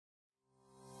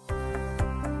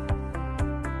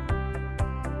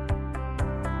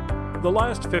The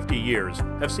last 50 years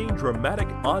have seen dramatic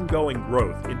ongoing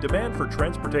growth in demand for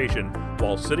transportation,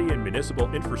 while city and municipal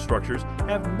infrastructures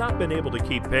have not been able to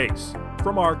keep pace.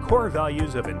 From our core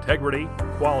values of integrity,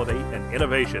 quality, and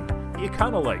innovation,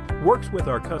 Econolite works with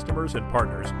our customers and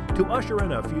partners to usher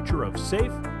in a future of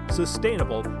safe,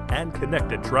 sustainable, and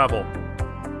connected travel.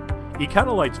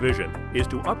 Econolite's vision is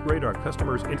to upgrade our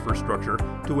customers' infrastructure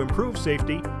to improve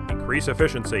safety, increase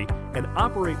efficiency, and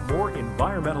operate more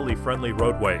environmentally friendly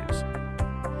roadways.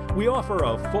 We offer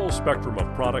a full spectrum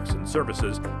of products and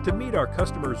services to meet our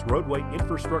customers' roadway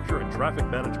infrastructure and traffic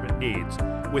management needs,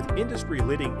 with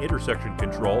industry-leading intersection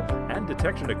control and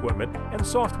detection equipment and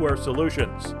software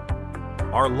solutions.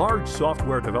 Our large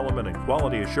software development and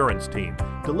quality assurance team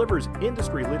delivers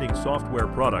industry-leading software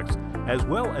products as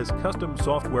well as custom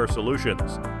software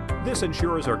solutions. This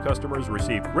ensures our customers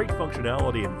receive great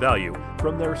functionality and value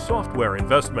from their software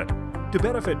investment. To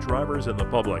benefit drivers and the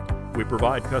public, we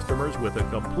provide customers with a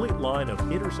complete line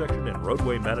of intersection and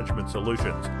roadway management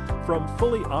solutions, from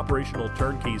fully operational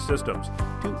turnkey systems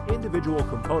to individual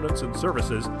components and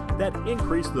services that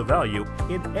increase the value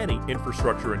in any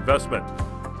infrastructure investment.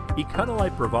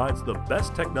 Econolite provides the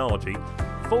best technology,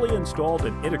 fully installed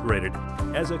and integrated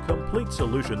as a complete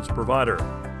solutions provider.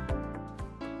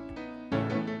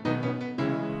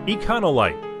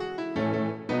 Econolite,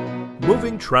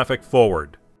 moving traffic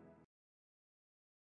forward.